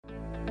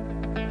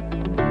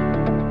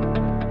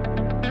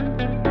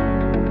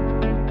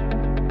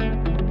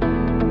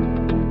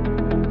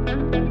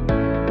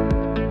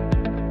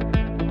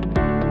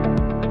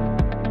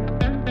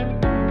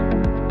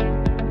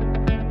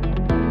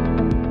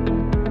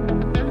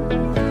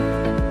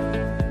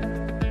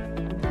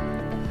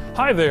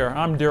Hi there,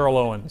 I'm Daryl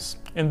Owens,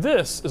 and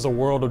this is A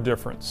World of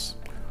Difference.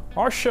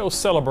 Our show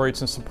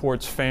celebrates and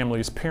supports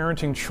families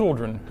parenting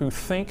children who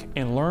think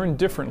and learn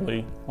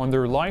differently on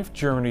their life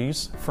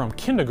journeys from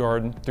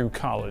kindergarten through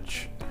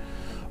college.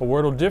 A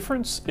World of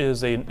Difference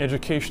is an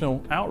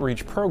educational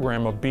outreach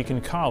program of Beacon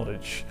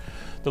College.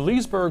 The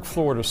Leesburg,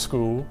 Florida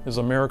School is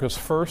America's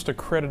first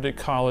accredited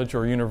college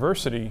or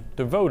university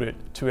devoted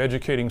to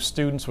educating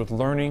students with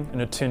learning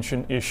and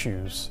attention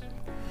issues.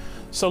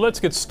 So let's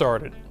get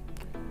started.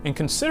 In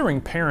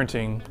considering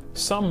parenting,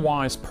 some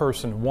wise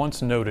person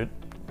once noted,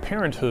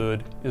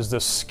 parenthood is the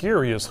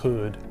scariest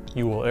hood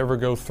you will ever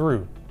go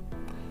through.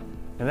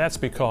 And that's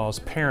because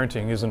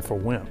parenting isn't for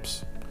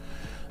wimps.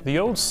 The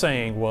old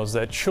saying was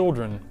that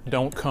children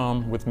don't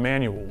come with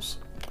manuals,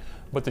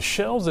 but the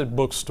shelves at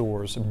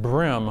bookstores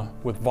brim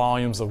with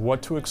volumes of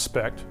what to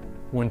expect,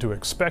 when to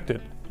expect it,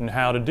 and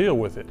how to deal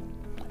with it.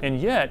 And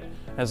yet,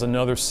 as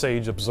another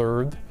sage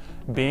observed,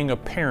 being a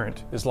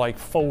parent is like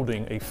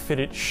folding a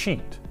fitted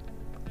sheet.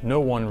 No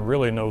one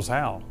really knows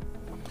how.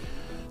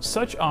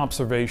 Such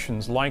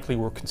observations likely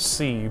were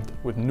conceived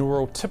with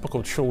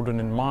neurotypical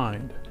children in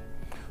mind.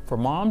 For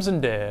moms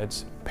and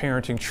dads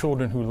parenting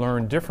children who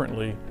learn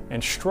differently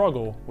and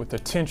struggle with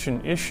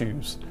attention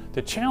issues,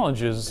 the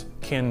challenges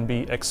can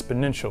be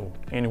exponential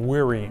and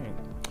wearying.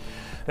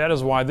 That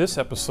is why this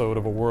episode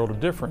of A World of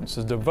Difference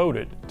is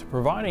devoted to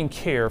providing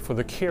care for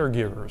the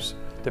caregivers,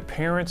 the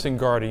parents and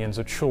guardians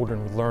of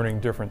children with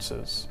learning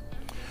differences.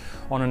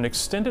 On an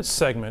extended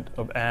segment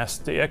of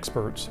Ask the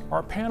Experts,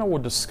 our panel will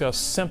discuss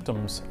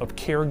symptoms of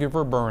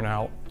caregiver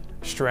burnout,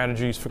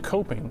 strategies for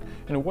coping,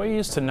 and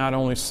ways to not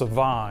only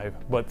survive,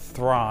 but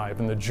thrive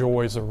in the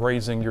joys of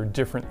raising your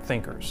different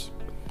thinkers.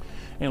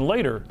 And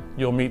later,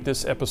 you'll meet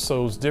this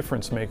episode's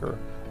difference maker,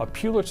 a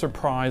Pulitzer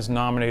Prize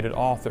nominated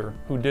author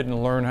who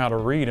didn't learn how to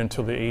read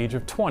until the age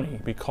of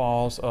 20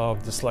 because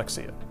of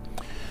dyslexia.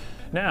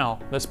 Now,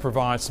 let's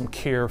provide some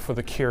care for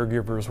the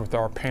caregivers with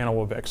our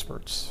panel of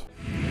experts.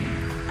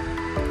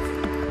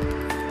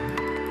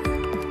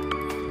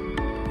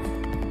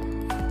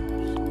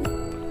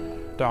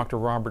 Dr.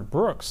 Robert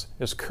Brooks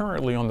is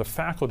currently on the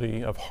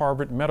faculty of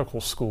Harvard Medical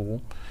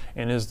School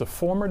and is the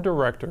former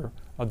director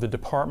of the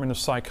Department of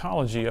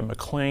Psychology at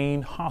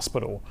McLean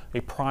Hospital,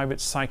 a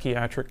private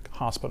psychiatric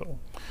hospital.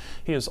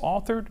 He has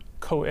authored,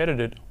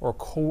 co-edited, or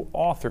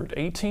co-authored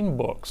 18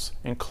 books,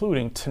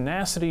 including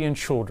Tenacity in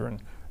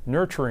Children,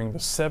 Nurturing the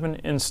 7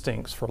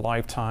 Instincts for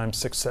Lifetime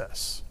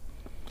Success.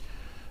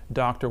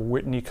 Dr.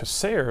 Whitney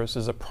Caceres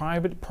is a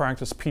private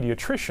practice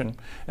pediatrician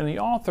and the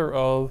author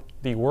of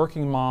The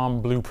Working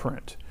Mom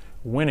Blueprint,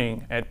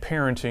 Winning at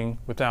Parenting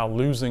Without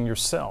Losing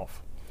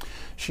Yourself.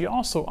 She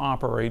also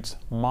operates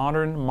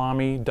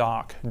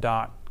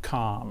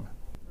modernmommydoc.com.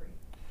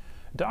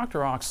 Dr.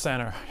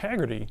 Oksana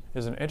Haggerty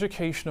is an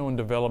educational and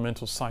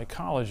developmental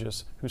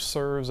psychologist who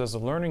serves as a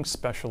learning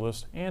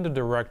specialist and a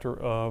director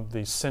of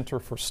the Center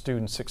for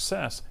Student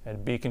Success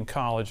at Beacon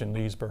College in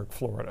Leesburg,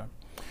 Florida.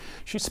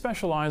 She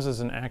specializes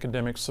in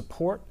academic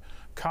support,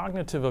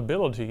 cognitive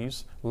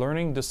abilities,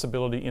 learning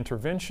disability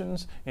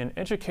interventions, and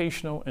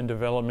educational and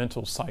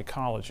developmental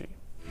psychology.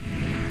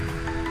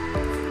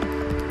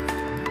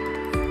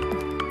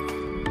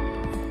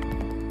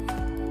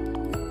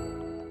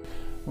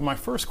 My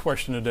first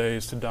question today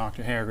is to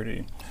Dr.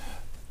 Haggerty.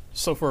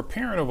 So for a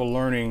parent of a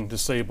learning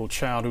disabled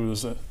child who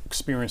is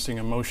experiencing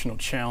emotional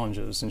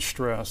challenges and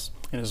stress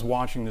and is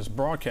watching this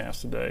broadcast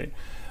today,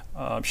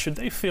 should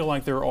they feel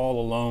like they're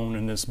all alone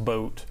in this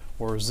boat,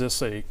 or is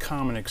this a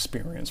common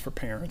experience for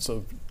parents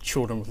of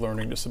children with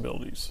learning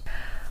disabilities?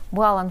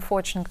 Well,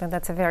 unfortunately,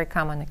 that's a very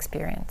common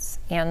experience.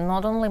 And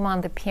not only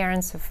among the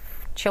parents of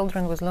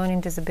children with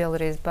learning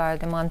disabilities,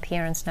 but among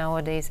parents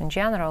nowadays in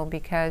general,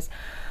 because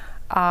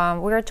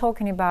we're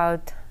talking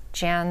about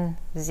Gen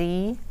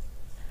Z,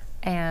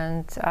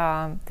 and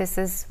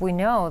we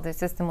know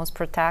this is the most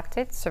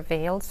protected,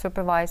 surveilled,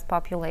 supervised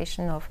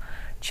population of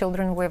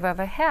children we've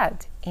ever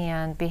had.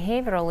 And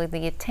behaviorally,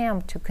 the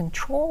attempt to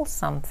control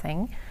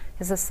something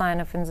is a sign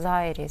of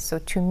anxiety. So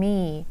to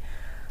me,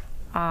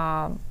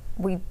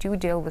 we do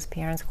deal with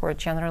parents who are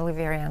generally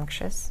very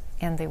anxious,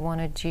 and they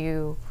want to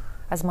do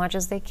as much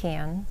as they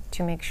can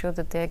to make sure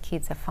that their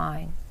kids are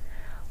fine.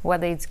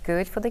 Whether it's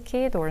good for the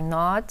kid or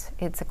not,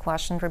 it's a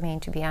question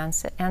remains to be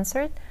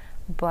answered.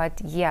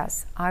 But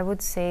yes, I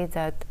would say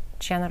that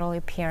generally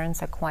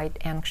parents are quite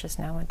anxious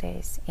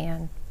nowadays,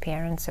 and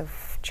parents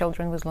of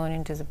children with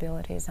learning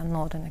disabilities are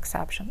not an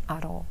exception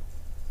at all.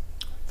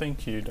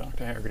 Thank you,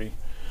 Dr. Haggerty.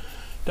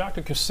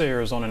 Dr.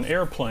 Caceres, on an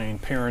airplane,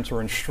 parents are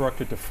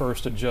instructed to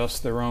first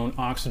adjust their own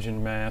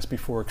oxygen mask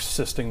before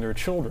assisting their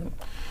children.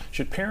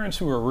 Should parents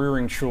who are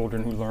rearing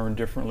children who learn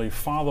differently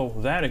follow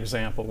that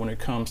example when it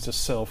comes to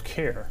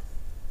self-care?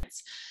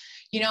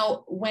 You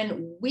know,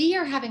 when we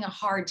are having a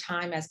hard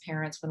time as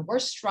parents, when we're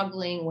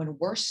struggling, when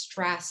we're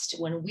stressed,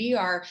 when we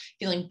are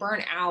feeling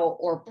burnt out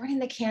or burning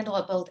the candle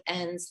at both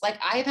ends, like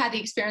I've had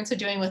the experience of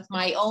doing with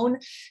my own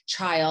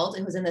child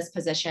who's in this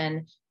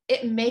position,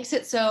 it makes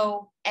it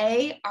so,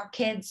 our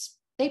kids,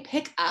 they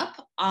pick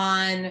up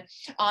on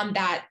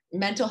that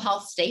mental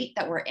health state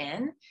that we're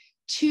in.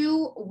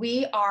 Two,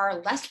 we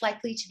are less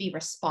likely to be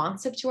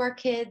responsive to our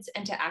kids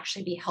and to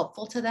actually be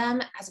helpful to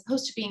them as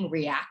opposed to being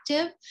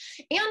reactive,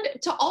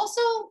 and to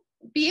also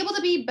be able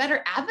to be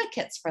better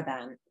advocates for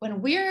them. When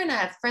we're in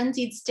a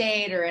frenzied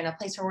state or in a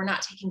place where we're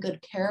not taking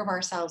good care of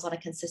ourselves on a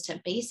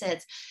consistent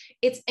basis,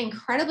 it's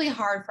incredibly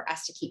hard for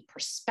us to keep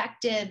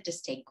perspective, to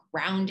stay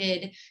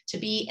grounded, to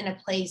be in a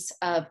place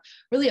of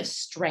really of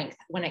strength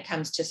when it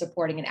comes to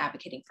supporting and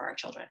advocating for our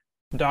children.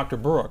 Dr.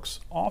 Brooks,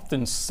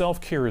 often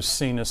self-care is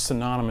seen as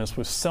synonymous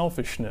with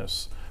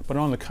selfishness, but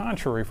on the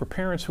contrary, for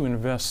parents who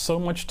invest so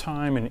much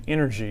time and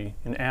energy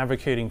in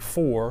advocating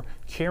for,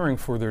 caring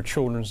for their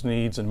children's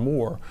needs and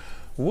more,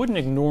 wouldn't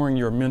ignoring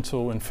your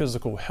mental and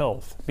physical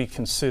health be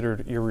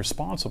considered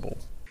irresponsible?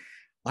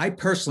 I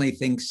personally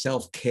think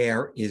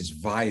self-care is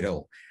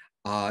vital.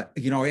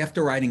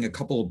 After writing a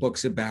couple of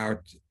books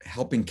about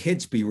helping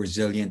kids be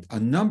resilient, a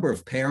number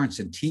of parents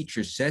and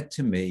teachers said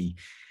to me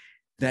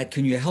that,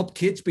 can you help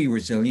kids be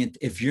resilient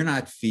if you're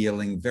not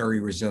feeling very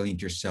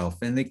resilient yourself?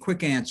 And the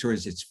quick answer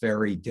is it's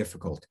very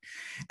difficult.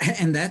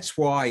 And that's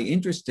why,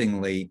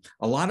 interestingly,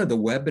 a lot of the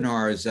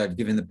webinars I've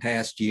given the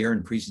past year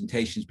and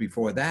presentations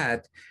before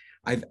that,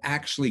 I've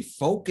actually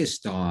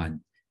focused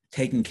on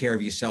taking care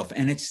of yourself.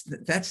 And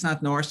that's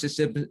not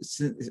narcissism.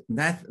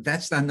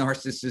 That's not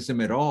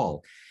narcissism at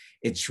all.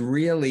 It's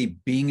really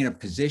being in a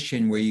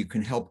position where you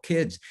can help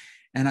kids.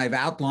 And I've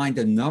outlined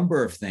a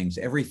number of things,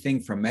 everything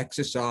from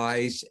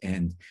exercise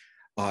and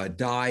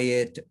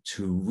diet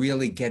to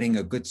really getting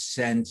a good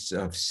sense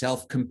of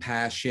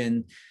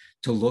self-compassion,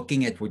 to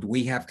looking at what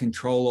we have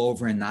control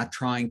over and not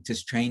trying to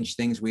change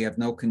things we have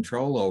no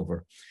control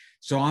over.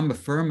 So I'm a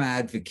firm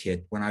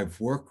advocate when I've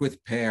worked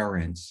with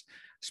parents,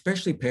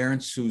 especially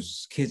parents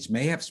whose kids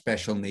may have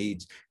special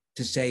needs,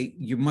 to say,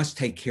 you must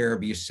take care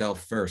of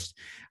yourself first.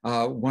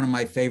 One of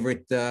my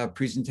favorite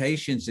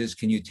presentations is,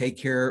 can you take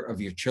care of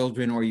your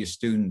children or your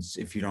students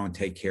if you don't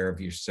take care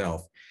of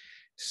yourself?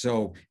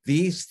 So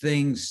these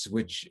things,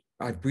 which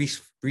I've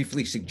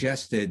briefly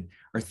suggested,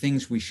 are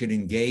things we should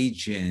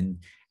engage in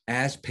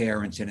as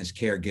parents and as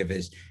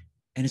caregivers.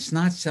 And it's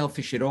not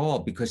selfish at all,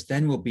 because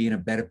then we'll be in a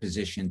better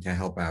position to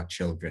help our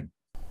children.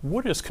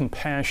 What is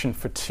compassion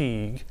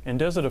fatigue, and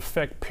does it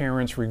affect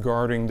parents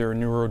regarding their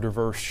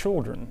neurodiverse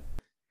children?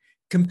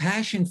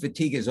 Compassion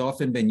fatigue has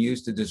often been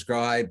used to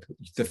describe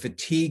the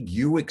fatigue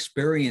you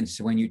experience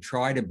when you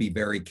try to be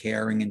very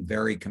caring and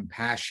very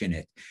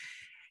compassionate.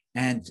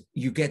 And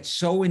you get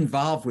so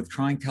involved with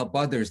trying to help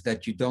others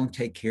that you don't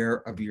take care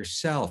of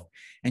yourself.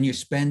 And you're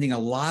spending a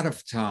lot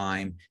of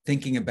time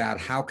thinking about,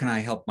 how can I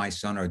help my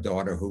son or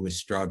daughter who is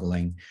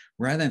struggling,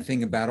 rather than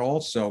thinking about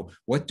also,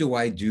 what do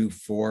I do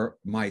for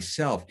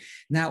myself?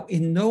 Now,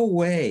 in no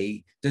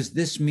way does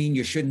this mean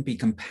you shouldn't be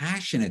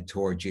compassionate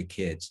towards your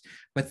kids,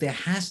 but there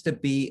has to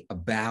be a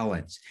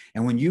balance.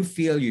 And when you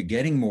feel you're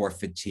getting more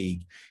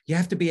fatigue, you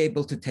have to be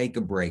able to take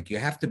a break. You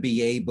have to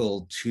be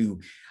able to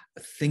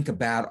think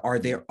about, are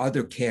there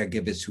other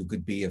caregivers who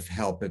could be of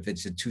help? If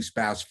it's a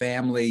two-spouse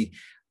family,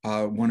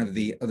 one of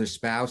the other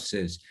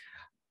spouses.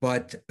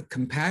 But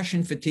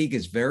compassion fatigue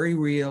is very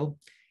real.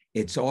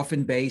 It's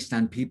often based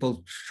on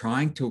people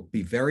trying to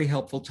be very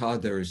helpful to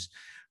others,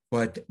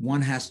 but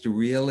one has to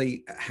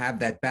really have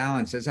that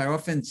balance. As I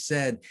often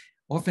said,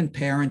 often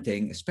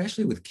parenting,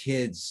 especially with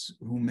kids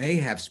who may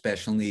have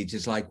special needs,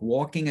 is like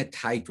walking a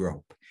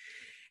tightrope.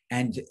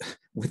 And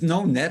with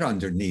no net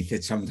underneath,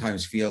 it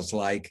sometimes feels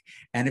like.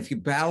 And if you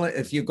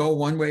go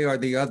one way or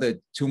the other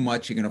too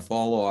much, you're going to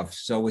fall off.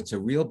 So it's a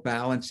real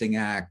balancing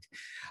act.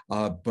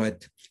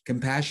 But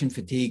compassion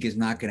fatigue is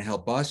not going to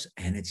help us,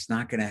 and it's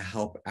not going to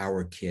help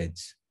our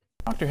kids.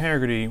 Dr.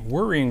 Haggerty,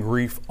 worry and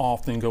grief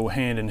often go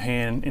hand in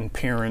hand in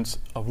parents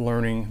of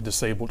learning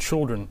disabled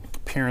children.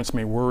 Parents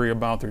may worry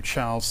about their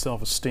child's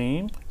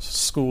self-esteem,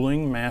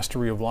 schooling,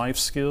 mastery of life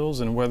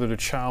skills, and whether the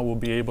child will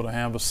be able to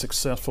have a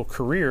successful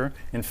career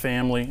in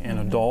family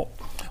and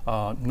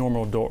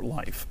normal adult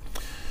life.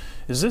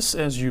 Is this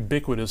as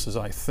ubiquitous as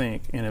I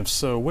think? And if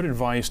so, what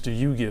advice do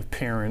you give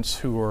parents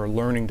who are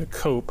learning to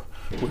cope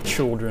with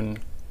children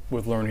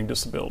with learning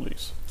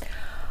disabilities?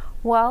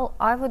 Well,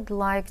 I would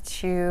like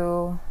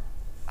to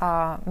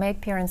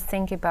make parents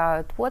think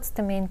about what's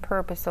the main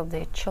purpose of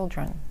their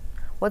children,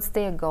 what's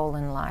their goal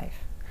in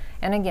life.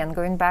 And again,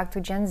 going back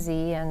to Gen Z,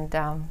 and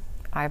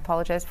I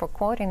apologize for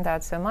quoting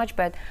that so much,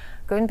 but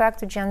going back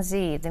to Gen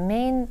Z, the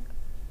main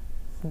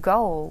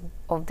goal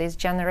of this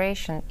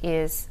generation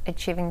is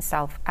achieving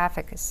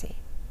self-efficacy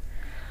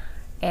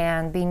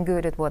and being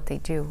good at what they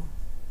do.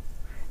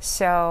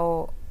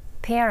 So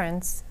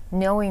parents,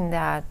 knowing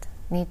that,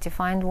 need to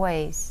find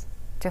ways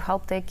to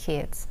help their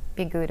kids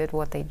be good at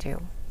what they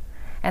do.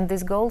 And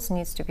these goals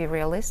need to be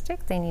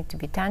realistic, they need to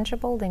be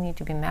tangible, they need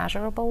to be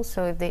measurable.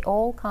 So if they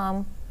all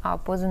come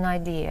up with an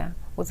idea,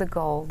 with a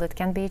goal that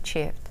can be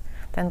achieved,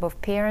 then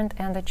both parent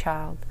and the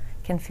child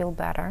can feel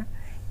better,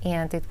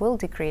 and it will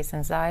decrease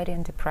anxiety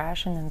and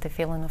depression and the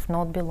feeling of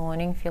not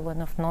belonging,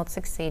 feeling of not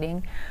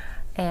succeeding,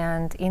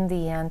 and in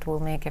the end will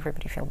make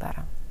everybody feel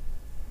better.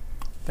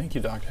 Thank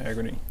you, Dr.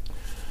 Haggerty.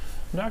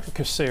 Dr.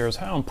 Caceres,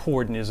 how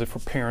important is it for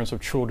parents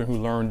of children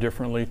who learn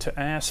differently to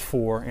ask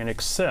for and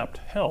accept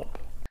help?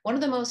 One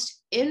of the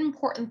most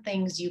important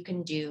things you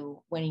can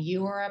do when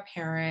you are a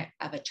parent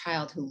of a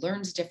child who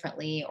learns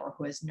differently or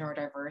who is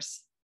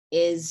neurodiverse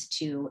is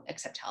to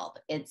accept help.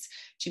 It's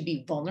to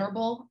be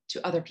vulnerable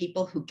to other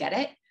people who get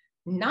it.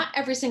 Not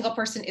every single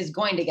person is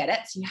going to get it.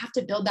 So you have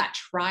to build that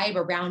tribe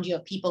around you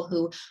of people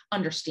who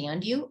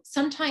understand you.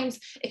 Sometimes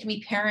it can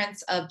be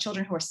parents of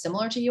children who are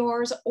similar to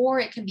yours,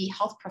 or it can be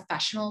health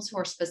professionals who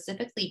are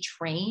specifically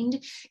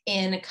trained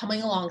in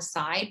coming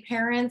alongside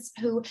parents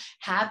who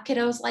have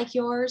kiddos like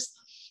yours.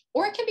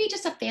 Or it can be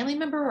just a family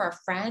member or a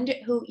friend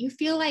who you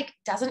feel like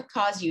doesn't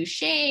cause you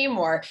shame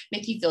or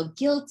make you feel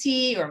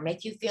guilty or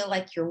make you feel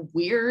like you're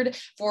weird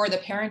for the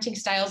parenting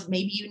styles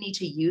maybe you need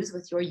to use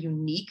with your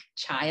unique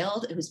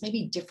child who's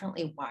maybe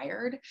differently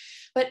wired.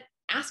 But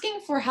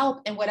asking for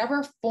help in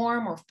whatever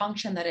form or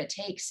function that it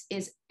takes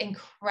is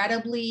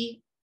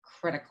incredibly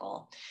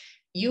critical.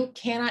 You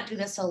cannot do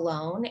this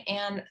alone.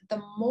 And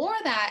the more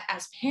that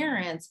as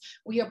parents,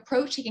 we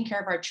approach taking care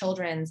of our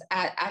children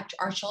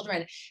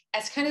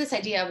as kind of this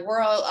idea of we're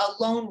a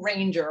lone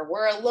ranger,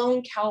 we're a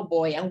lone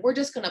cowboy, and we're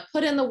just going to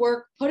put in the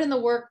work, put in the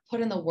work,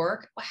 put in the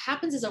work. What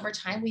happens is over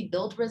time, we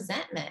build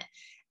resentment.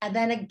 And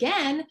then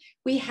again,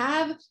 we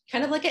have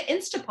kind of like an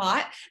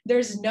Instapot.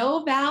 There's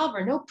no valve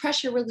or no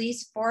pressure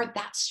release for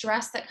that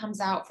stress that comes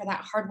out for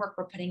that hard work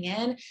we're putting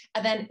in.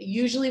 And then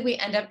usually we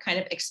end up kind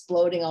of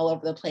exploding all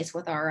over the place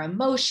with our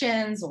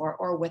emotions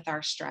or with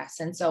our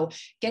stress. And so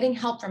getting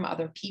help from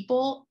other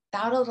people,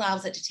 that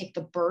allows it to take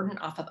the burden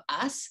off of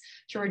us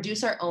to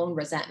reduce our own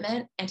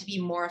resentment and to be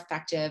more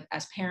effective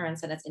as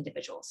parents and as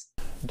individuals.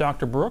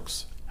 Dr.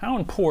 Brooks, how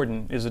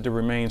important is it to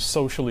remain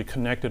socially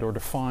connected or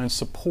to find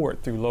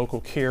support through local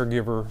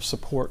caregiver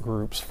support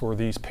groups for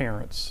these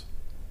parents?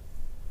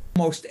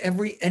 Almost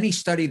any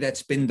study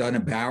that's been done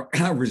about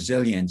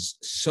resilience,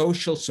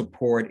 social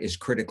support is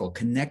critical.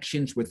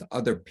 Connections with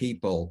other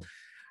people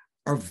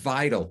are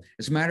vital.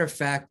 As a matter of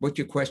fact, what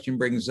your question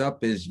brings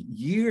up is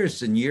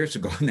years and years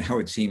ago now,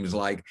 it seems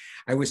like,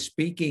 I was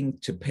speaking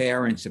to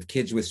parents of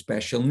kids with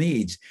special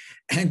needs.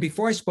 And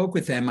before I spoke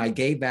with them, I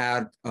gave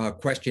out a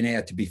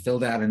questionnaire to be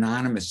filled out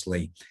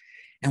anonymously.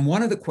 And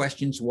one of the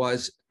questions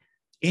was,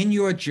 in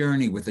your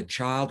journey with a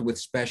child with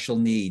special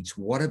needs,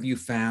 what have you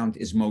found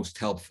is most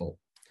helpful?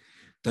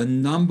 The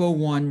number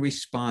one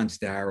response,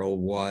 Daryl,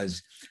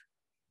 was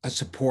a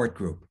support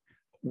group.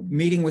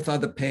 Meeting with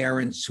other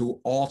parents who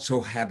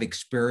also have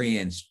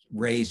experienced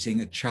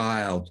raising a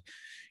child,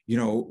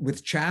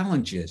 with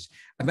challenges.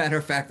 A matter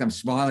of fact, I'm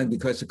smiling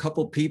because a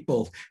couple of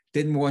people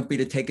didn't want me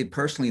to take it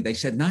personally. They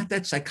said, not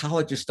that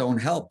psychologists don't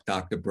help,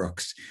 Dr.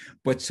 Brooks,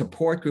 but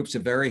support groups are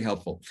very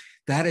helpful.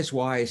 That is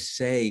why I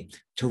say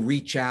to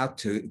reach out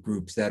to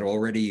groups that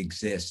already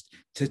exist,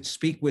 to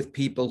speak with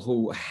people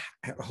who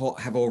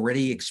have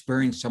already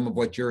experienced some of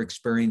what you're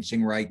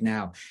experiencing right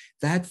now.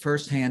 That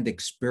firsthand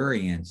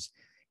experience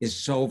is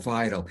so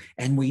vital.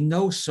 And we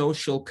know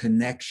social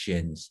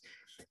connections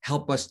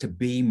help us to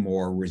be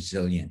more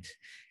resilient.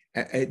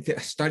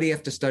 Study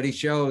after study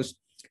shows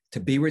to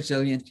be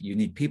resilient, you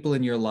need people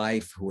in your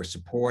life who are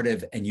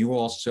supportive, and you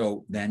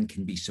also then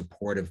can be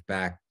supportive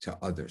back to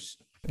others.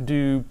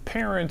 Do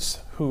parents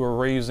who are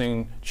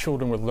raising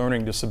children with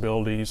learning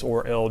disabilities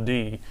or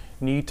LD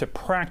need to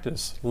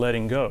practice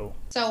letting go?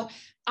 So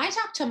I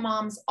talk to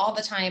moms all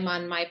the time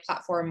on my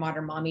platform,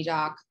 Modern Mommy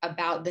Doc,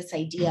 about this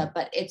idea,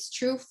 but it's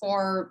true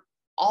for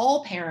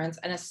all parents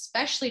and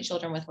especially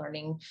children with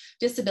learning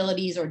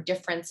disabilities or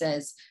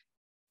differences.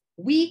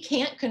 We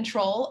can't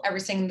control every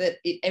single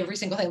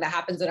thing that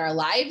happens in our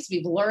lives.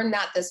 We've learned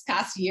that this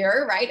past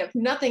year, right? If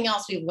nothing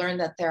else, we've learned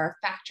that there are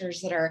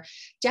factors that are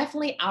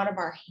definitely out of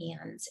our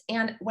hands.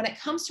 And when it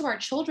comes to our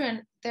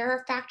children, there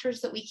are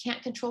factors that we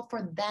can't control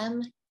for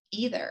them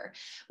either.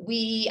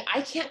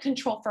 I can't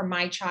control for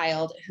my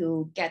child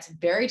who gets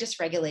very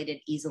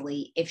dysregulated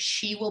easily if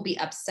she will be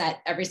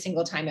upset every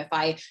single time if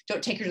I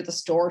don't take her to the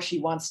store she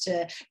wants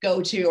to go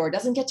to, or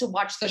doesn't get to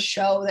watch the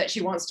show that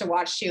she wants to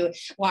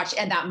watch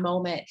at that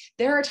moment.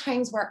 There are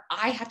times where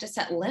I have to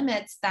set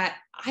limits that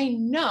I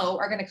know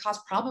are going to cause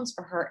problems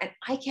for her, and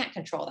I can't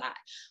control that.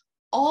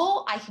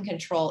 All I can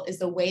control is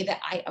the way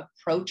that I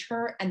approach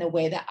her and the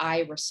way that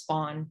I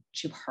respond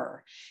to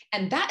her.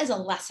 And that is a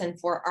lesson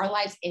for our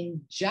lives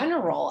in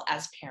general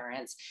as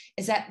parents,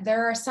 is that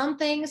there are some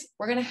things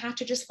we're going to have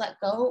to just let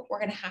go. We're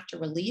going to have to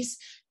release,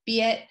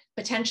 be it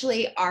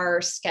potentially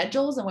our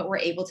schedules and what we're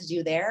able to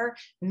do there,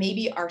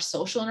 maybe our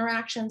social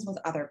interactions with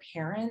other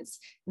parents,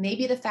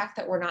 maybe the fact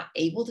that we're not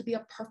able to be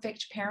a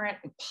perfect parent,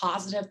 a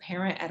positive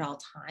parent at all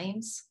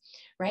times.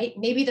 Right?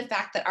 Maybe the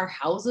fact that our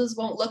houses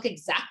won't look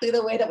exactly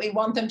the way that we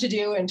want them to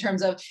do in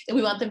terms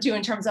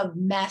of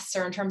mess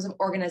or in terms of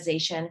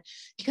organization,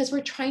 because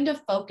we're trying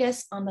to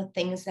focus on the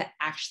things that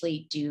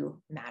actually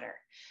do matter.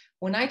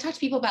 When I talk to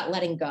people about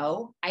letting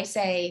go, I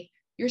say,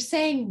 you're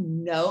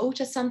saying no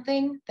to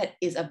something that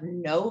is of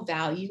no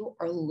value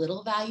or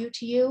little value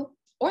to you,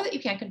 or that you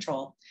can't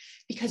control,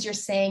 because you're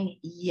saying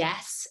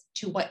yes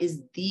to what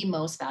is the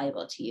most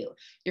valuable to you.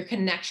 Your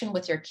connection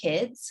with your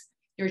kids,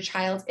 your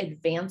child's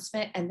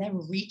advancement and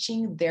them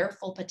reaching their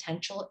full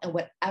potential in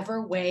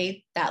whatever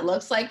way that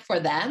looks like for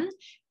them,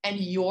 and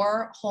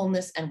your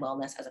wholeness and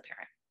wellness as a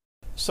parent.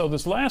 So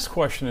this last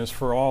question is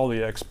for all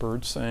the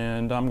experts,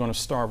 and I'm going to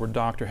start with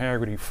Dr.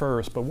 Haggerty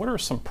first, but what are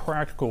some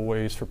practical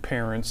ways for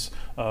parents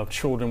of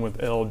children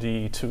with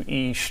LD to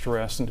ease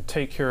stress and to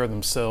take care of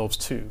themselves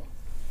too?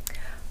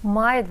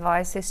 My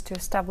advice is to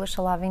establish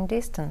a loving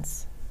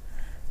distance.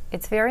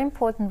 It's very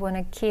important when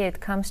a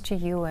kid comes to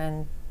you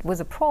and with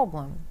a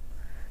problem,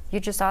 you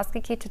just ask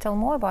the kid to tell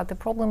more about the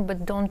problem,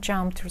 but don't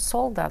jump to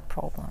solve that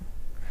problem.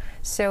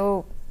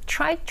 So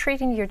try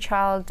treating your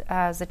child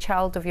as a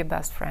child of your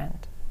best friend.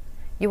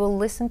 You will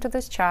listen to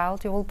this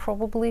child. You will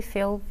probably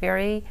feel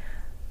very,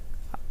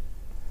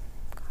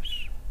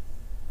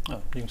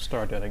 Oh, you can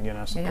start that again,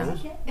 I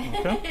suppose. Yeah.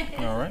 Okay,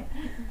 all right.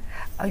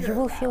 You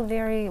will feel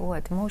very,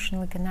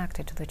 emotionally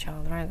connected to the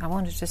child, right? I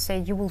wanted to say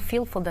you will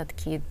feel for that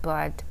kid,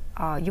 but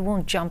you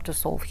won't jump to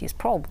solve his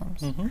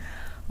problems. Mm-hmm.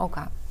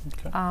 Okay.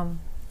 Okay.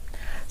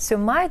 So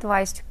my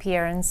advice to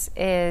parents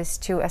is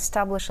to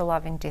establish a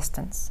loving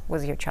distance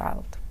with your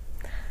child,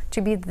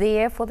 to be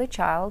there for the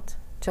child,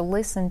 to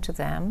listen to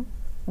them,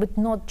 but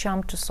not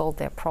jump to solve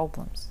their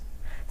problems.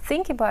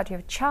 Think about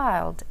your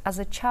child as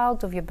a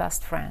child of your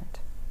best friend.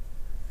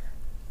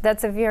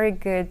 That's a very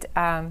good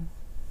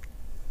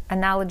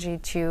analogy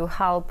to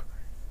help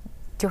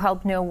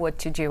know what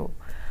to do.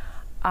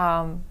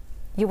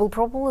 You will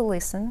probably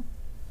listen,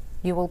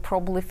 you will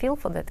probably feel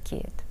for that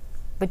kid,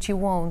 but you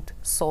won't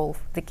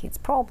solve the kid's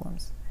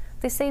problems.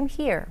 The same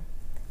here.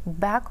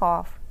 Back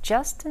off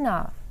just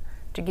enough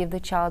to give the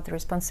child the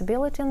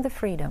responsibility and the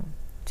freedom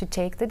to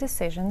take the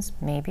decisions,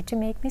 maybe to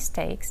make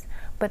mistakes,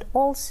 but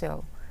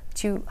also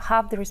to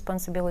have the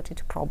responsibility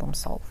to problem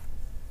solve.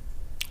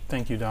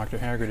 Thank you, Dr.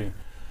 Haggerty.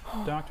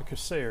 Dr.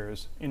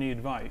 Caceres, any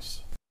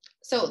advice?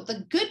 So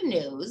the good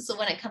news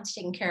when it comes to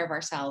taking care of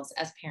ourselves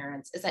as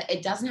parents is that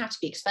it doesn't have to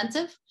be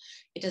expensive.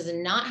 It does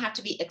not have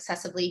to be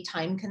excessively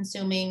time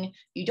consuming.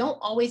 You don't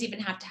always even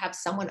have to have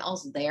someone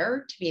else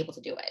there to be able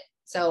to do it.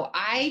 So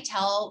I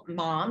tell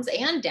moms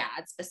and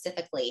dads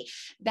specifically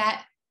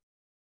that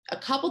a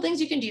couple things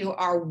you can do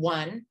are,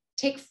 one,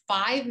 take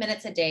 5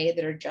 minutes a day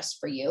that are just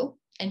for you.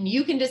 And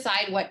you can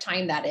decide what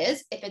time that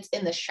is. If it's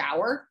in the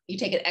shower, you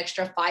take an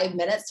extra 5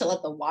 minutes to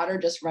let the water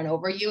just run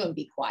over you and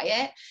be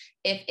quiet.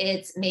 If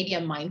it's maybe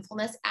a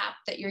mindfulness app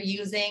that you're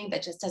using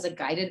that just does a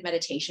guided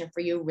meditation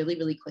for you really,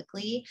 really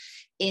quickly.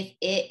 If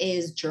it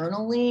is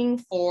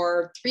journaling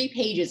for 3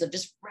 pages of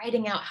just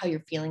writing out how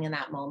you're feeling in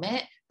that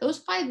moment, those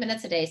 5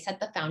 minutes a day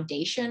set the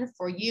foundation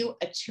for you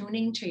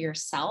attuning to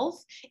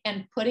yourself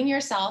and putting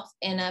yourself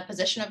in a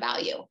position of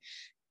value.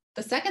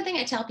 The second thing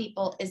I tell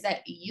people is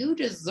that you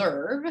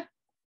deserve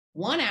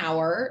 1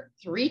 hour,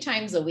 3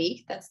 times a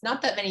week. That's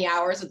not that many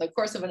hours in the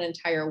course of an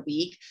entire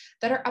week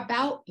that are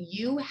about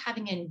you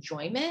having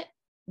enjoyment,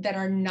 that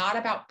are not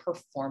about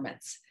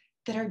performance,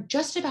 that are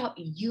just about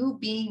you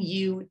being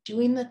you,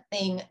 doing the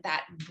thing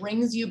that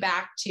brings you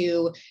back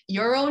to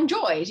your own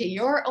joy, to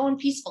your own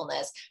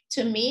peacefulness.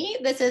 To me,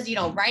 this is,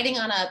 riding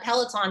on a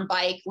Peloton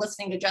bike,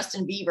 listening to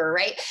Justin Bieber,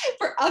 right?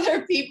 For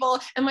other people,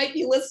 it might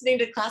be listening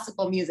to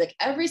classical music.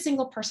 Every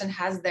single person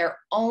has their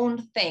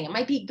own thing. It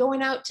might be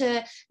going out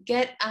to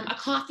get a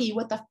coffee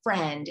with a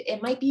friend.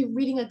 It might be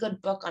reading a good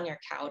book on your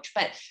couch,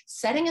 but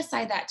setting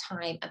aside that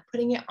time and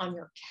putting it on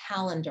your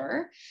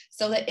calendar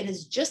so that it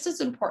is just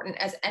as important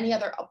as any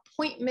other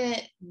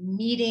appointment,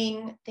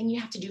 meeting, thing you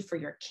have to do for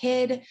your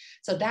kid.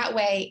 So that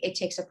way it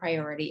takes a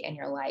priority in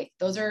your life.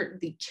 Those are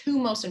the 2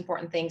 most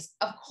important things.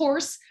 Of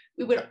course,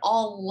 we would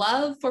all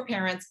love for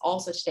parents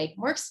also to take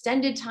more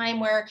extended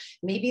time where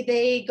maybe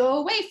they go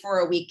away for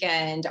a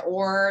weekend,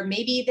 or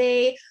maybe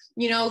they,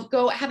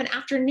 go have an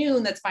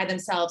afternoon that's by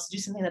themselves to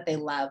do something that they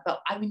love.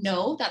 But I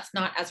know that's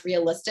not as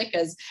realistic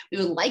as we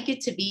would like it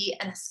to be.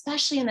 And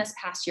especially in this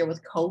past year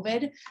with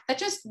COVID, that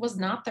just was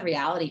not the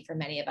reality for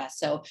many of us.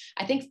 So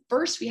I think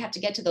first we have to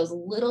get to those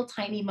little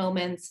tiny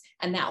moments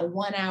and that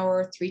 1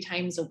 hour, 3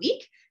 times a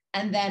week.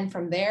 And then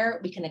from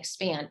there, we can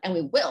expand, and we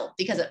will,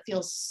 because it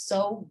feels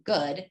so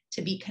good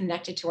to be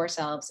connected to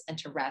ourselves and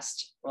to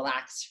rest,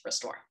 relax,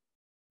 restore.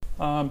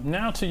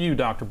 Now to you,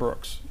 Dr.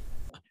 Brooks.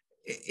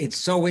 It's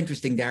so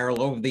interesting, Daryl,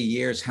 over the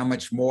years, how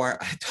much more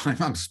time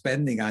I'm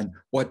spending on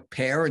what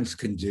parents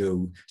can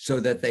do so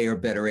that they are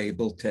better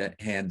able to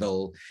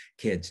handle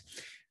kids.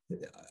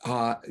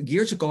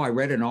 Years ago, I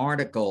read an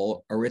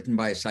article written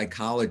by a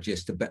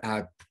psychologist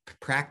about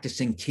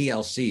practicing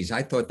TLCs.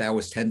 I thought that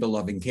was tender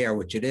loving care,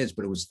 which it is,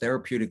 but it was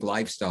therapeutic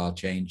lifestyle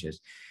changes.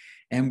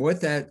 And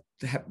what that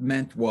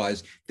meant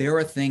was there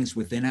are things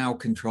within our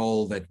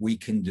control that we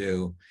can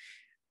do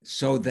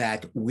so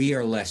that we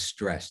are less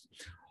stressed.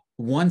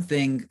 One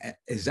thing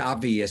is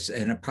obvious,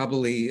 and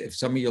probably if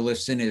some of your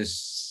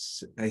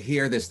listeners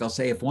hear this, they'll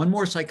say, if one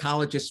more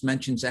psychologist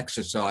mentions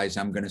exercise,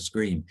 I'm going to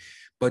scream.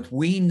 But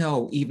we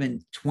know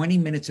even 20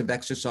 minutes of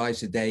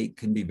exercise a day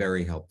can be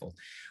very helpful.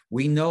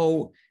 We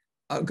know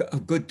a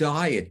good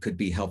diet could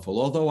be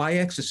helpful, although I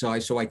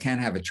exercise, so I can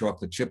have a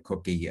chocolate chip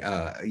cookie,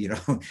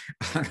 on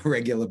a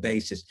regular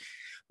basis.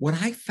 What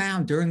I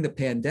found during the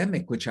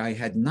pandemic, which I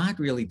had not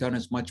really done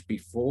as much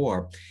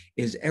before,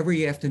 is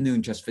every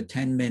afternoon, just for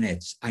 10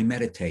 minutes, I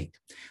meditate.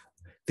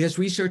 There's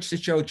research to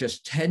show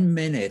just 10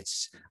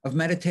 minutes of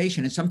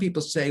meditation. And some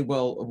people say,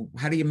 well,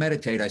 how do you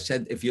meditate? I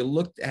said, if you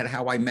looked at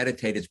how I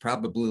meditate, it's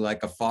probably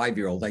like a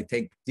 5-year-old. I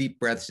take deep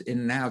breaths in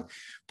and out,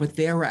 but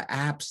there are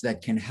apps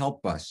that can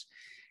help us.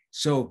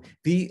 So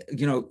these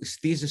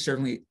are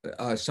certainly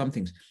some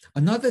things.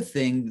 Another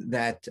thing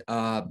that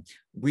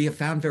we have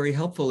found very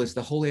helpful is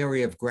the whole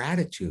area of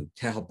gratitude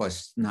to help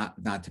us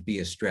not to be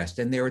as stressed.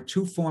 And there are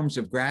 2 forms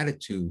of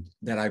gratitude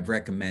that I've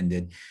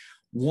recommended.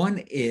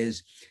 One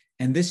is,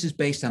 and this is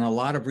based on a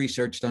lot of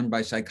research done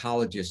by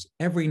psychologists,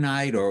 every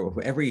night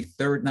or every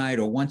third night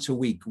or once a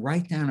week,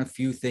 write down a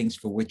few things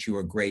for which you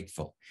are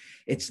grateful.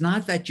 It's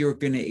not that you're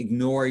going to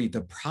ignore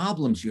the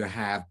problems you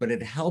have, but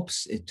it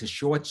helps to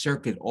short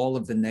circuit all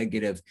of the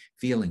negative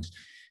feelings.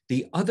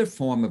 The other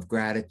form of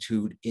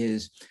gratitude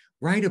is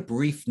write a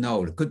brief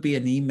note. It could be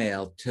an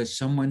email to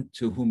someone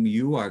to whom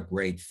you are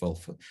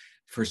grateful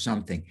for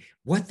something.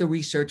 What the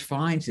research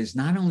finds is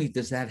not only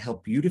does that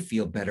help you to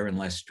feel better and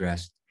less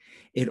stressed,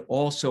 it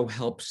also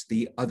helps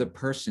the other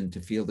person to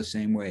feel the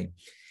same way.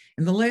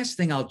 And the last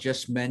thing I'll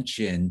just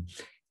mention,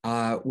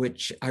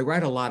 which I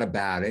write a lot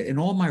about it, in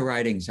all my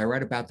writings, I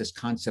write about this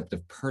concept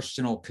of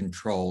personal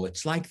control.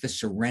 It's like the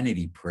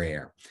serenity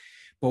prayer.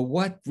 But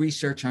what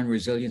research on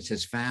resilience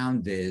has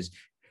found is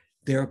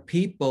there are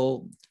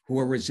people who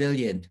are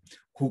resilient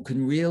who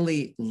can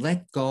really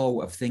let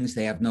go of things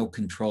they have no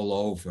control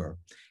over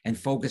and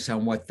focus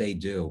on what they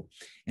do.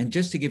 And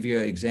just to give you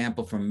an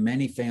example from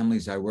many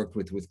families I worked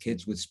with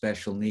kids with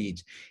special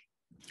needs,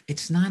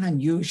 it's not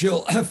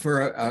unusual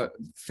for a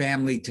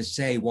family to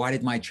say, why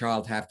did my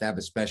child have to have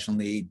a special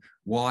need?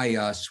 Why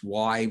us?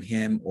 Why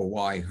him? Or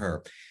why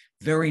her?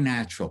 Very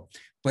natural.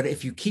 But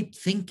if you keep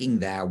thinking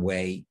that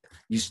way,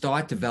 you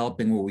start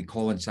developing what we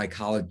call in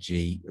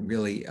psychology,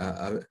 really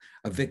a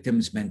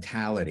victim's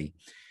mentality.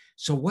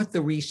 So what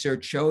the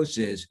research shows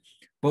is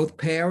both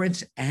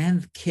parents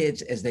and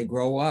kids, as they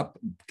grow up,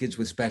 kids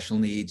with special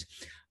needs,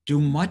 do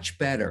much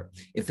better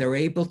if they're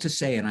able to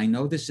say, and I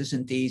know this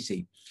isn't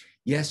easy,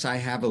 yes, I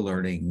have a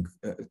learning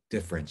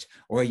difference,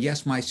 or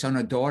yes, my son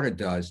or daughter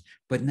does.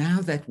 But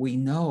now that we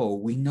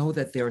know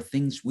that there are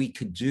things we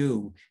could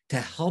do to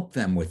help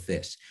them with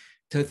this,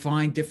 to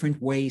find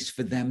different ways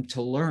for them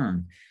to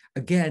learn.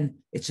 Again,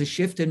 it's a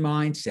shift in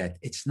mindset.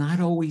 It's not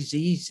always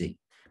easy,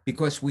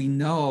 because we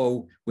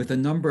know with a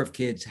number of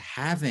kids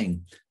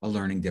having a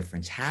learning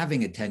difference,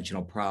 having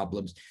attentional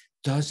problems,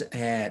 does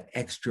add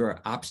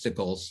extra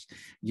obstacles,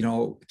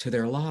 to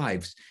their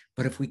lives.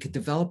 But if we could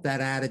develop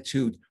that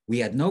attitude, we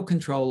had no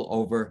control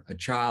over a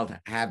child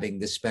having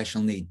this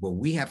special need. What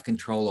we have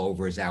control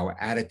over is our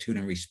attitude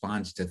and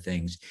response to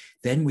things.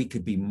 Then we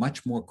could be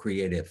much more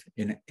creative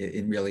in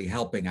really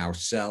helping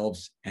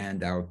ourselves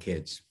and our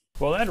kids.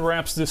 Well, that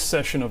wraps this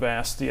session of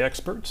Ask the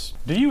Experts.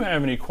 Do you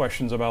have any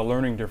questions about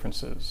learning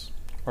differences?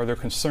 Are there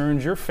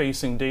concerns you're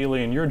facing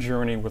daily in your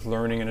journey with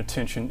learning and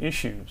attention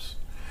issues?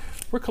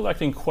 We're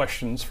collecting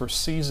questions for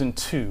Season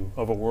 2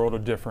 of A World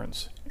of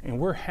Difference, and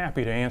we're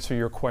happy to answer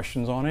your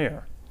questions on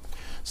air.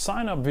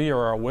 Sign up via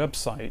our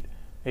website,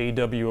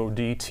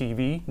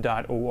 awodtv.org,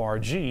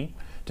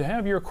 to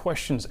have your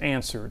questions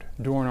answered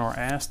during our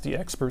Ask the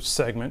Experts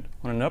segment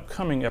on an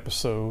upcoming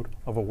episode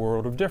of A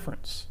World of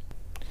Difference.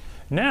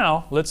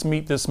 Now, let's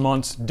meet this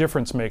month's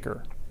difference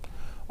maker.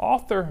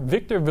 Author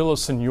Victor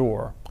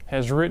Villaseñor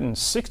has written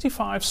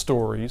 65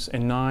 stories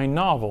and 9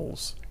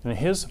 novels, and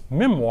his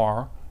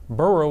memoir,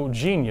 Burro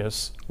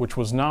Genius, which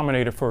was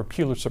nominated for a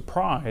Pulitzer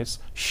Prize,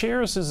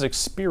 shares his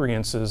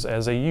experiences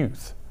as a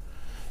youth.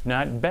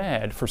 Not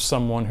bad for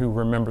someone who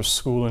remembers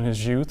school in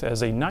his youth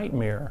as a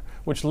nightmare,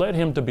 which led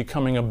him to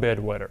becoming a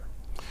bedwetter.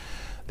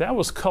 That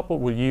was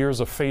coupled with years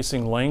of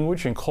facing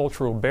language and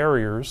cultural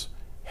barriers,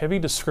 heavy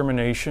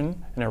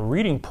discrimination, and a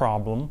reading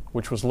problem,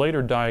 which was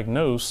later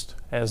diagnosed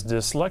as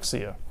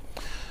dyslexia.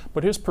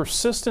 But his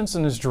persistence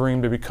in his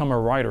dream to become a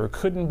writer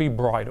couldn't be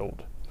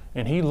bridled,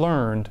 and he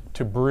learned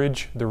to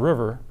bridge the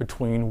river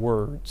between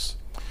words.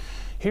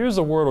 Here's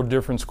a World of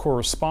Difference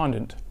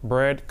correspondent,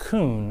 Brad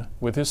Kuhn,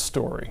 with his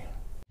story.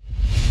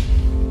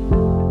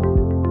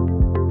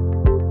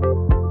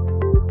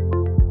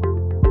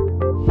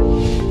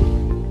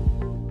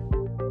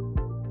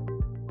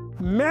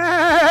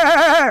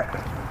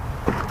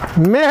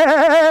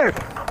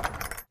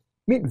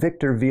 Meet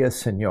Victor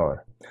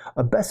Villaseñor,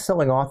 a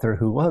best-selling author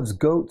who loves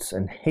goats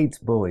and hates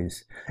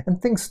bullies,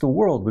 and thinks the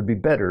world would be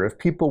better if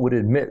people would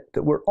admit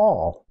that we're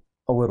all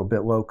a little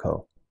bit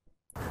loco.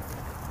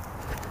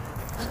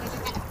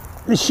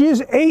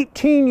 She's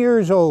 18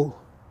 years old.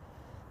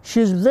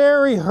 She's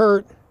very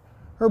hurt.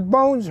 Her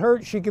bones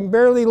hurt. She can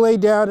barely lay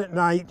down at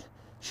night.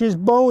 She's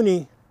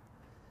bony.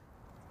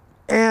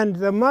 And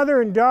the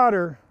mother and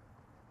daughter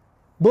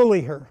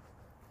bully her.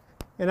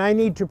 And I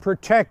need to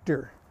protect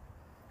her.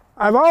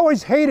 I've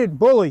always hated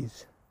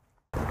bullies.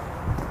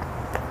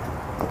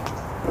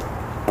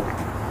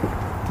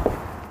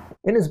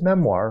 In his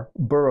memoir,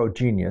 Burro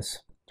Genius,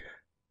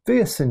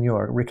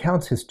 Villaseñor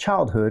recounts his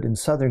childhood in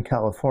Southern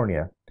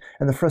California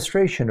and the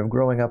frustration of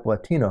growing up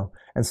Latino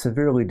and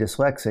severely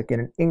dyslexic in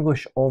an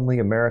English-only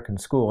American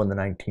school in the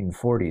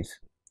 1940s.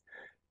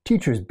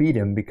 Teachers beat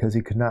him because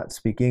he could not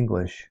speak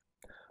English.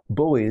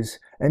 Bullies,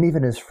 and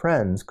even his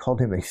friends, called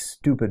him a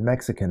stupid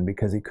Mexican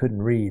because he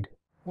couldn't read.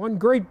 One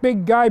great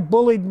big guy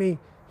bullied me.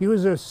 He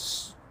was a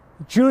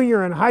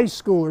junior in high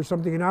school or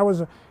something, and I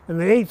was in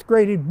the 8th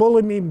grade. He'd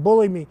bully me and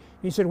bully me.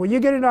 He said, when you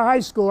get into high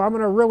school, I'm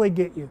going to really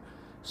get you.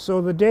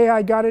 So the day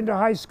I got into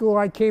high school,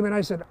 I came and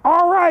I said,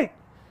 all right,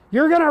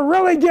 you're going to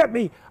really get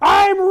me.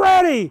 I'm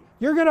ready.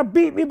 You're going to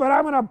beat me, but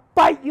I'm going to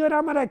bite you, and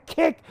I'm going to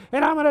kick,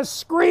 and I'm going to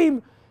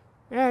scream.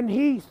 And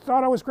he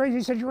thought I was crazy.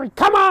 He said,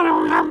 come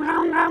on,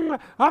 I'm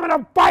going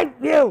to bite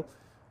you.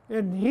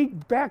 And he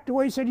backed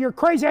away and said, you're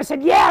crazy. I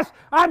said, yes,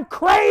 I'm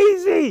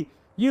crazy,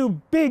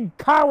 you big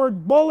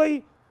coward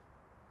bully.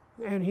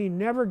 And he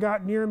never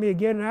got near me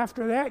again. And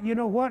after that, you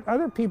know what?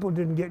 Other people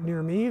didn't get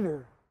near me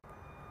either.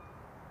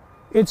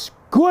 It's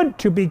good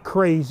to be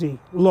crazy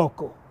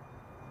local.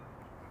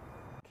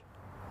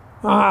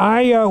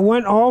 I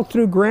went all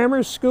through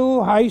grammar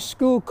school, high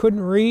school,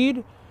 couldn't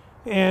read.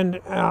 And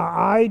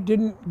I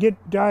didn't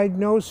get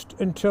diagnosed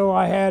until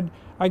I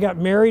got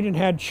married and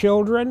had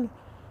children.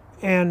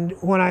 And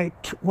when I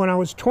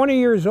was 20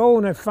 years old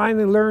and I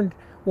finally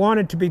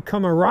wanted to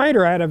become a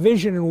writer, I had a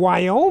vision in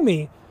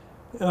Wyoming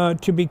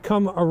to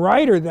become a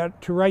writer,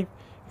 to write.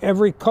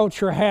 Every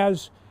culture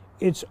has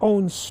its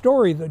own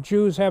story. The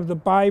Jews have the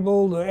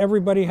Bible,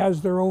 everybody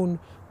has their own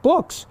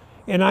books.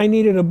 And I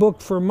needed a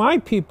book for my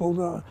people,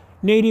 the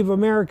Native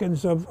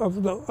Americans of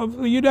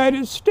the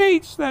United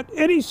States, that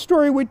any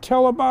story we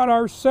tell about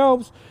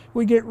ourselves,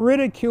 we get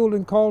ridiculed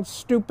and called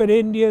stupid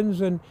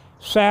Indians and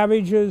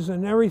savages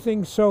and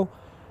everything. So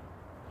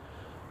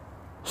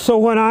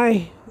when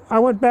I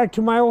went back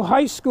to my old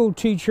high school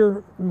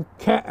teacher,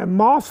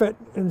 Moffat,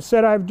 and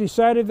said, I've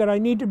decided that I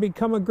need to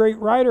become a great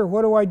writer.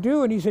 What do I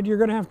do? And he said, you're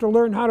going to have to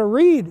learn how to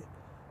read.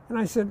 And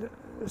I said,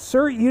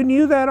 sir, you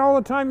knew that all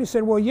the time? He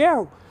said, well,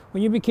 yeah.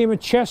 When you became a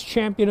chess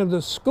champion of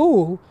the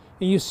school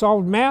and you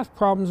solved math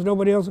problems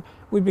nobody else,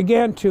 we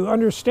began to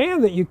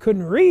understand that you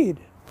couldn't read.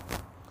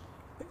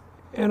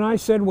 And I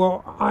said,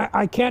 well,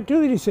 I can't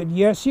do that. He said,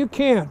 yes, you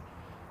can.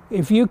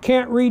 If you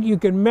can't read, you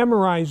can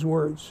memorize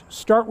words.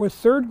 Start with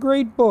 3rd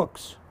grade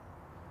books,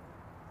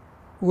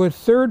 with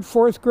 3rd,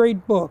 4th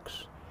grade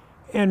books,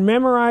 and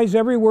memorize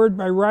every word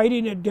by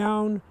writing it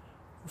down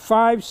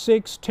 5,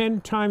 6,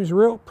 10 times,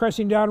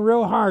 pressing down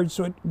real hard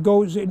so it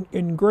goes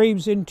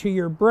engraves into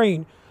your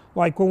brain.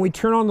 Like when we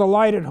turn on the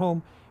light at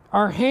home,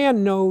 our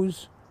hand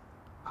knows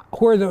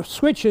where the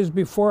switch is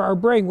before our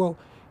brain. Well,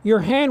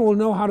 your hand will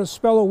know how to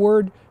spell a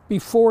word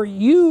before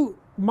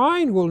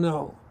mind will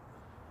know.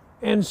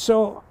 And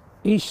so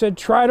he said,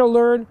 try to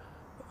learn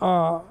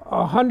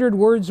 100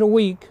 words a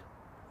week.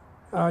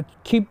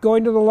 Keep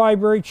going to the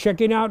library,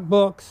 checking out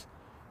books.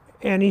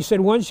 And he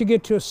said, once you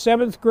get to a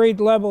 7th grade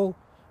level,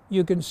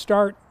 you can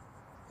start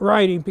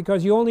writing,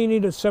 because you only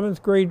need a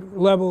 7th grade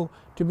level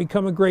to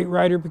become a great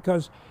writer,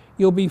 because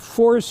you'll be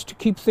forced to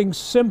keep things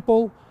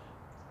simple,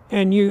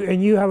 and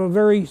you have a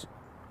very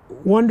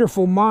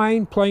wonderful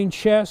mind playing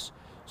chess,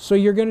 so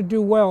you're going to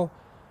do well.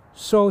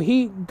 So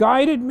he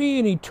guided me,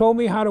 and he told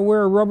me how to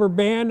wear a rubber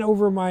band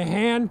over my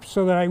hand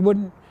so that I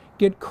wouldn't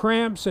get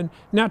cramps, and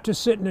not to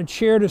sit in a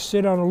chair, to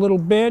sit on a little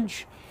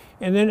bench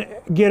and then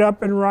get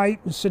up and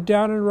write and sit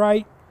down and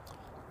write.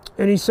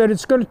 And he said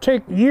it's going to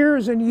take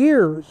years and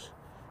years.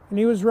 And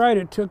he was right.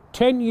 It took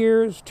 10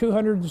 years,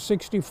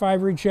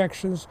 265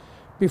 rejections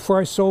before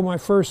I sold my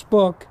first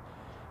book.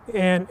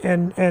 And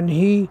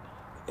he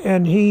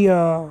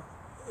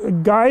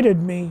guided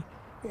me.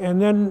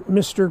 And then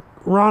Mr.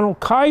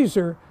 Ronald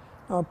Kaiser,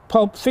 a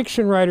pulp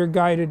fiction writer,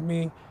 guided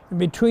me. And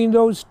between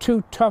those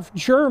two tough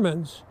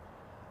Germans,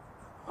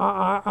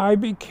 I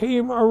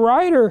became a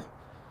writer.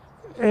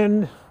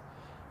 And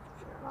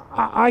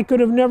I could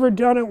have never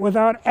done it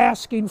without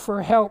asking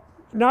for help.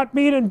 Not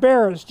being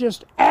embarrassed,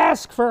 just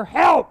ask for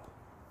help.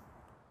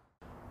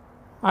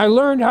 I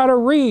learned how to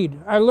read.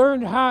 I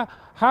learned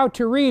how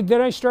to read.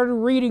 Then I started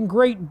reading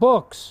great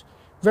books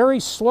very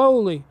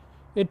slowly.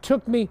 It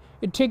took me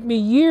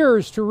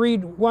years to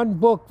read one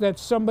book that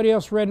somebody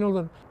else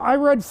read. I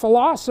read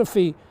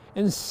philosophy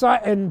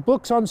and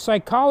books on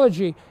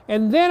psychology,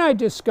 and then I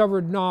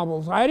discovered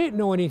novels. I didn't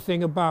know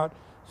anything about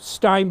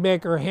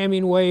Steinbeck or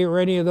Hemingway or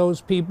any of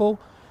those people.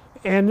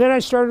 And then I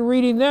started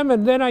reading them,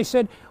 and then I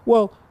said,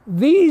 well,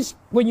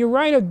 when you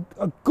write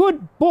a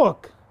good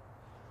book,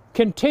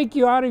 can take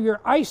you out of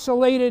your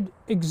isolated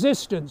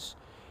existence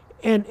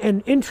and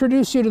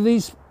introduce you to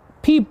these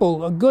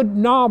people, a good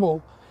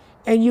novel,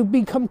 and you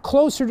become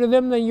closer to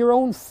them than your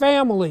own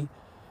family.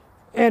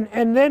 And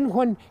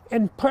then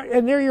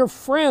they're your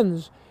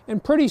friends,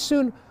 and pretty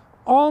soon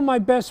all my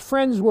best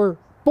friends were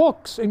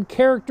books and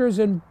characters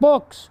in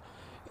books,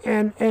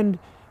 and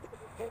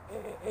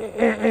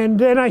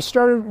then I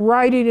started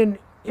writing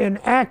and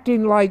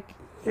acting like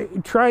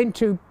trying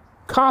to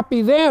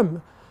copy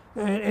them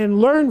and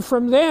learn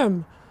from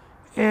them.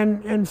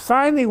 And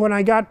finally, when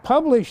I got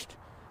published,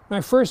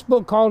 My first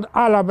book called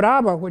A la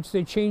Brava, which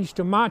they changed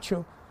to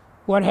Macho,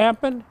 what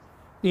happened?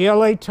 The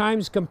LA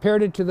Times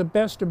compared it to the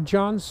best of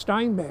John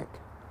Steinbeck.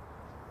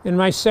 In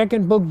my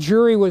second book,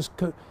 Jury, was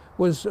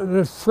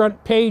the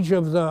front page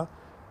of the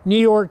New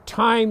York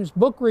Times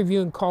book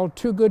review and called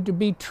Too Good to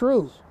Be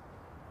True.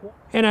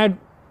 And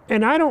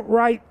I don't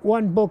write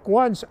one book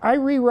once, I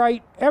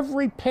rewrite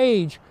every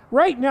page.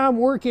 Right now I'm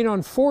working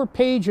on 4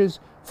 pages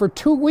for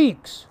 2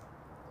 weeks.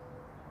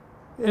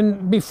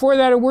 And before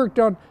that I worked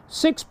on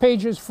 6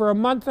 pages for a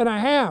month and a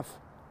half.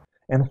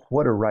 And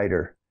what a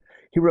writer.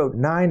 He wrote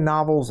 9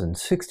 novels and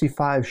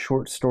 65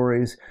 short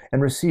stories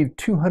and received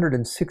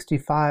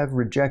 265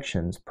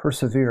 rejections,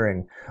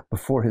 persevering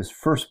before his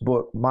first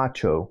book,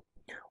 Macho,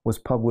 was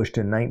published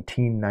in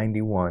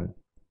 1991.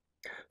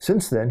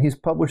 Since then, he's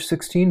published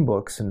 16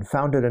 books and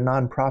founded a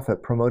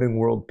nonprofit promoting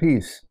world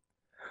peace.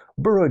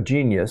 Burro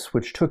Genius,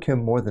 which took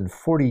him more than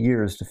 40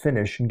 years to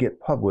finish and get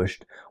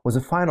published, was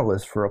a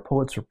finalist for a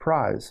Pulitzer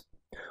Prize,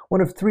 one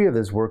of 3 of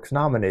his works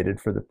nominated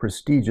for the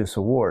prestigious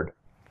award.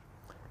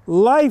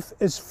 Life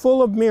is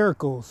full of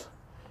miracles,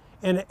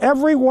 and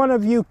every one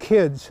of you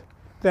kids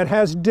that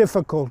has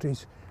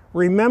difficulties,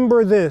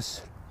 remember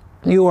this: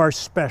 you are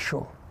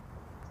special.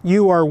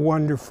 You are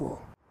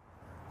wonderful.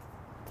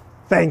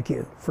 Thank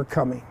you for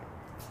coming.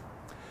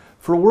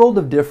 For A World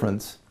of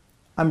Difference,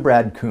 I'm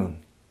Brad Kuhn.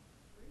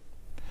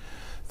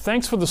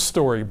 Thanks for the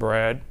story,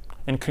 Brad,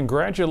 and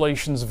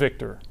congratulations,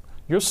 Victor.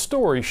 Your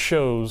story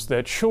shows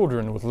that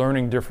children with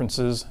learning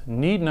differences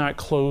need not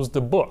close the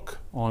book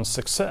on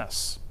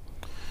success.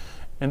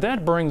 And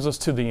that brings us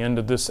to the end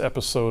of this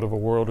episode of A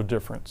World of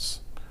Difference.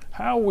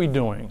 How are we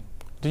doing?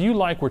 Do you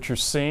like what you're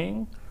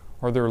seeing?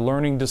 Are there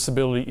learning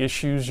disability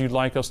issues you'd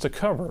like us to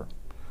cover?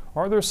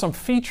 Are there some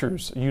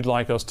features you'd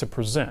like us to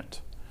present?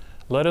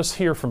 Let us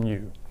hear from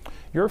you.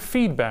 Your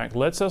feedback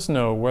lets us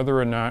know whether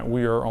or not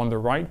we are on the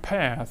right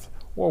path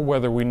or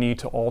whether we need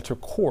to alter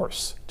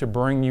course to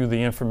bring you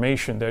the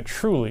information that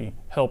truly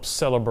helps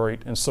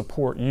celebrate and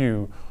support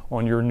you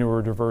on your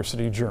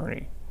neurodiversity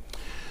journey.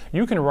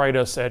 You can write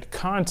us at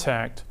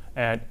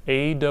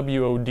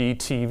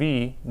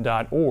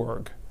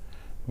contact@awodtv.org.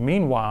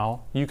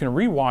 Meanwhile, you can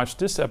rewatch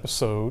this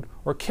episode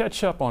or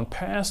catch up on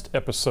past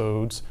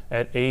episodes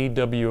at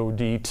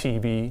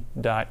awodtv.org.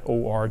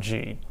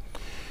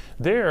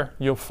 There,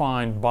 you'll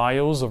find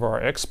bios of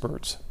our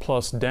experts,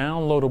 plus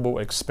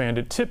downloadable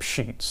expanded tip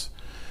sheets.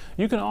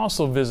 You can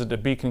also visit the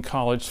Beacon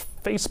College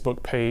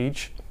Facebook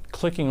page,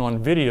 clicking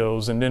on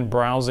videos and then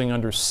browsing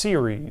under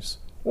series,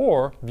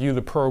 or view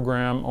the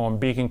program on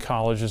Beacon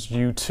College's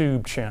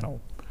YouTube channel.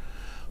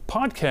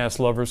 Podcast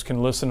lovers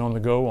can listen on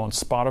the go on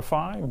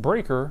Spotify,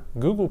 Breaker,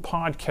 Google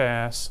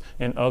Podcasts,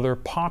 and other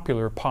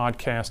popular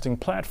podcasting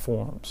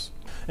platforms.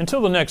 Until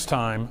the next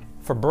time,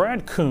 for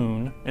Brad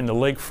Kuhn and the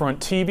Lakefront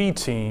TV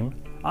team,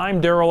 I'm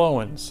Daryl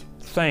Owens.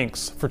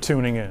 Thanks for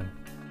tuning in.